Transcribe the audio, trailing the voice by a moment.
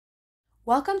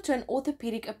Welcome to an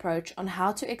orthopedic approach on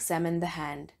how to examine the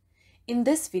hand. In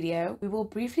this video, we will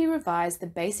briefly revise the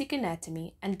basic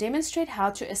anatomy and demonstrate how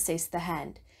to assess the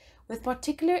hand, with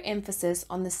particular emphasis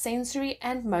on the sensory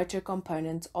and motor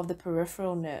components of the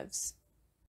peripheral nerves.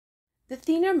 The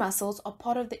thenar muscles are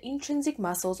part of the intrinsic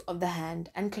muscles of the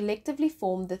hand and collectively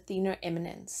form the thenar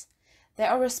eminence. They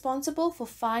are responsible for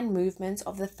fine movements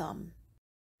of the thumb.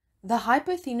 The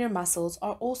hypothenar muscles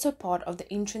are also part of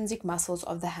the intrinsic muscles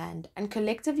of the hand and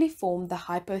collectively form the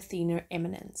hypothenar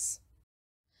eminence.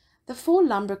 The four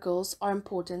lumbricals are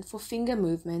important for finger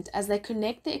movement as they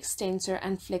connect the extensor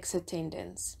and flexor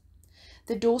tendons.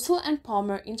 The dorsal and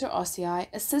palmar interossei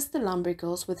assist the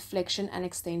lumbricals with flexion and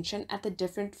extension at the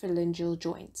different phalangeal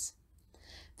joints.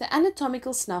 The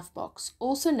anatomical snuff box,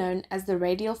 also known as the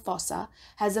radial fossa,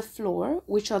 has a floor,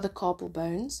 which are the carpal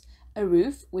bones, a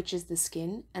roof, which is the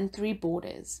skin, and three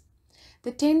borders.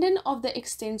 The tendon of the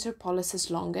extensor pollicis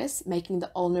longus, making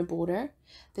the ulnar border,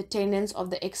 the tendons of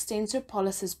the extensor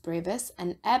pollicis brevis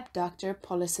and abductor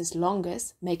pollicis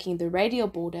longus, making the radial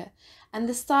border, and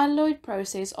the styloid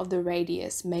process of the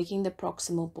radius, making the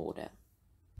proximal border.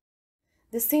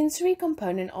 The sensory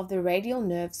component of the radial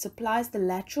nerve supplies the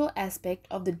lateral aspect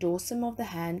of the dorsum of the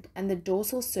hand and the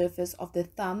dorsal surface of the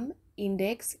thumb,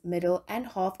 index, middle, and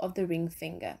half of the ring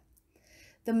finger.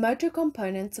 The motor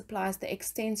component supplies the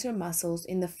extensor muscles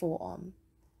in the forearm.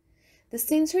 The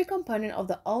sensory component of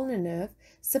the ulnar nerve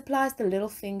supplies the little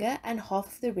finger and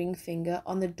half of the ring finger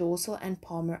on the dorsal and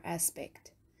palmar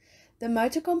aspect. The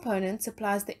motor component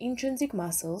supplies the intrinsic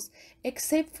muscles,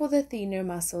 except for the thenar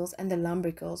muscles and the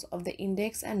lumbricals of the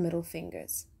index and middle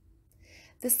fingers.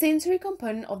 The sensory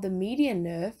component of the median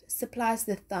nerve supplies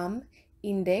the thumb,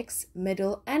 index,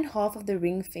 middle, and half of the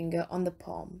ring finger on the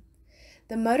palm.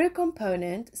 The motor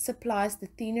component supplies the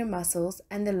thenar muscles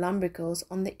and the lumbricals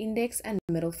on the index and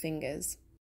middle fingers.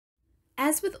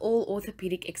 As with all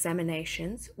orthopedic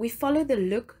examinations, we follow the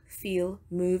look, feel,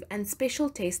 move, and special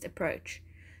test approach.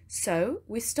 So,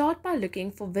 we start by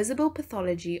looking for visible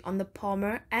pathology on the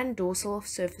palmar and dorsal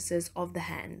surfaces of the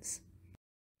hands.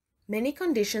 Many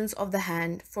conditions of the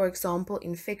hand, for example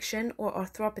infection or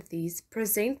arthropathies,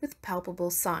 present with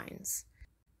palpable signs.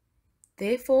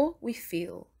 Therefore, we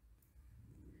feel.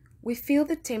 We feel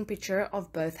the temperature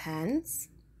of both hands.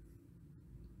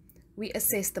 We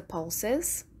assess the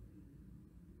pulses.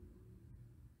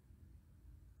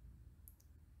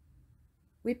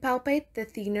 We palpate the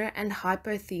thenar and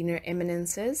hypothenar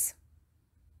eminences.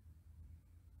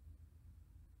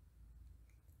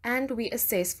 And we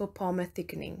assess for palmar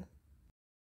thickening.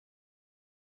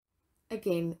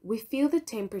 Again, we feel the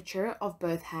temperature of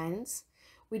both hands.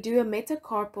 We do a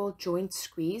metacarpal joint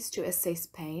squeeze to assess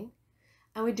pain.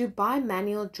 And we do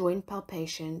bimanual joint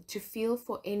palpation to feel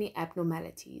for any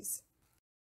abnormalities.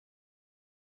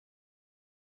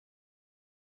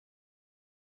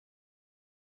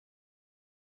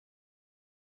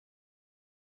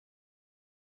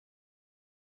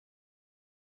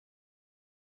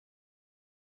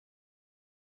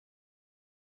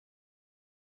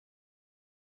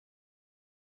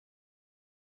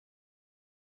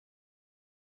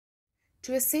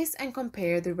 To assess and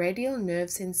compare the radial nerve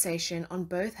sensation on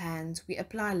both hands, we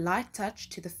apply light touch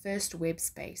to the first web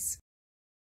space.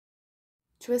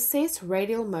 To assess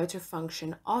radial motor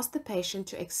function, ask the patient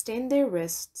to extend their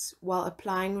wrists while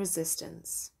applying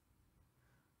resistance.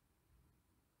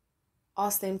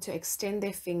 Ask them to extend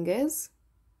their fingers.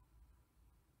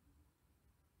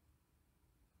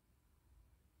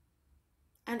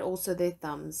 And also their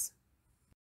thumbs.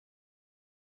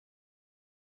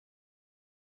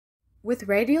 With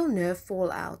radial nerve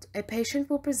fallout, a patient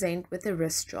will present with a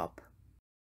wrist drop.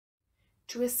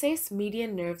 To assess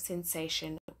median nerve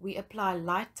sensation, we apply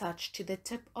light touch to the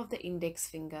tip of the index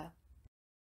finger.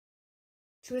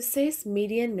 To assess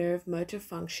median nerve motor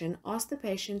function, ask the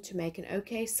patient to make an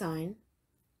OK sign.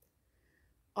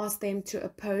 Ask them to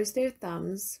oppose their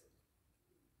thumbs.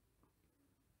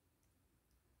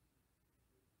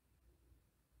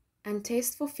 And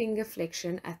test for finger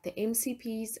flexion at the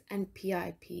MCPs and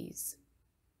PIPs.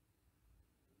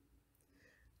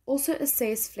 Also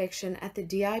assess flexion at the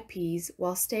DIPs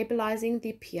while stabilizing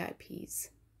the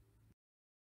PIPs.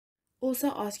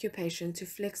 Also ask your patient to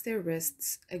flex their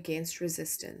wrists against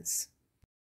resistance.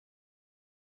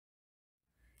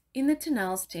 In the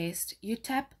Tinel's test, you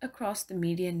tap across the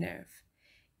median nerve.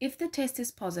 If the test is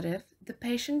positive, the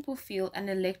patient will feel an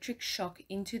electric shock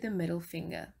into the middle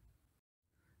finger.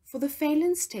 For the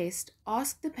Phelan's test,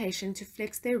 ask the patient to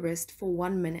flex their wrist for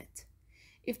 1 minute.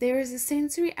 If there is a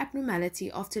sensory abnormality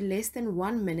after less than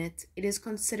 1 minute, it is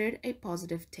considered a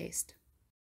positive test.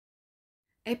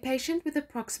 A patient with a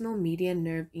proximal median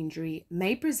nerve injury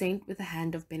may present with a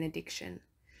hand of benediction.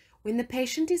 When the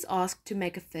patient is asked to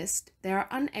make a fist, they are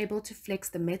unable to flex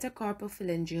the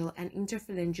metacarpophalangeal and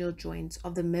interphalangeal joints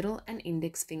of the middle and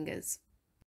index fingers.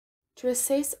 To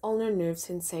assess ulnar nerve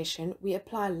sensation, we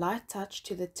apply light touch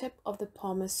to the tip of the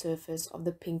palmar surface of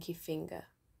the pinky finger.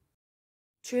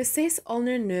 To assess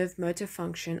ulnar nerve motor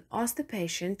function, ask the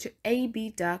patient to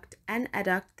abduct and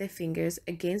adduct their fingers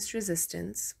against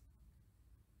resistance.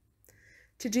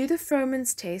 To do the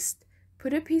Frohman's test,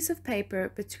 put a piece of paper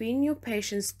between your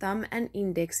patient's thumb and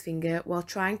index finger while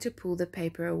trying to pull the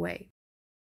paper away.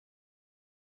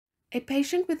 A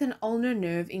patient with an ulnar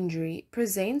nerve injury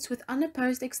presents with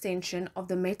unopposed extension of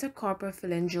the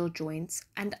metacarpophalangeal joints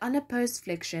and unopposed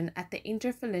flexion at the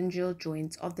interphalangeal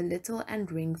joints of the little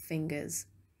and ring fingers,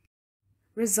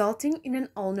 resulting in an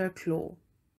ulnar claw.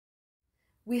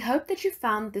 We hope that you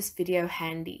found this video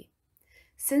handy.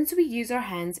 Since we use our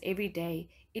hands every day,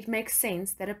 it makes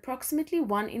sense that approximately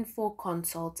 1 in 4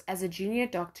 consults as a junior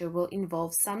doctor will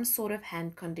involve some sort of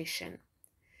hand condition.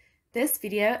 This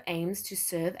video aims to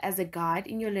serve as a guide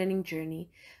in your learning journey,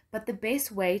 but the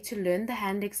best way to learn the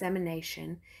hand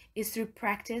examination is through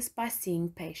practice by seeing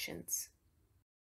patients.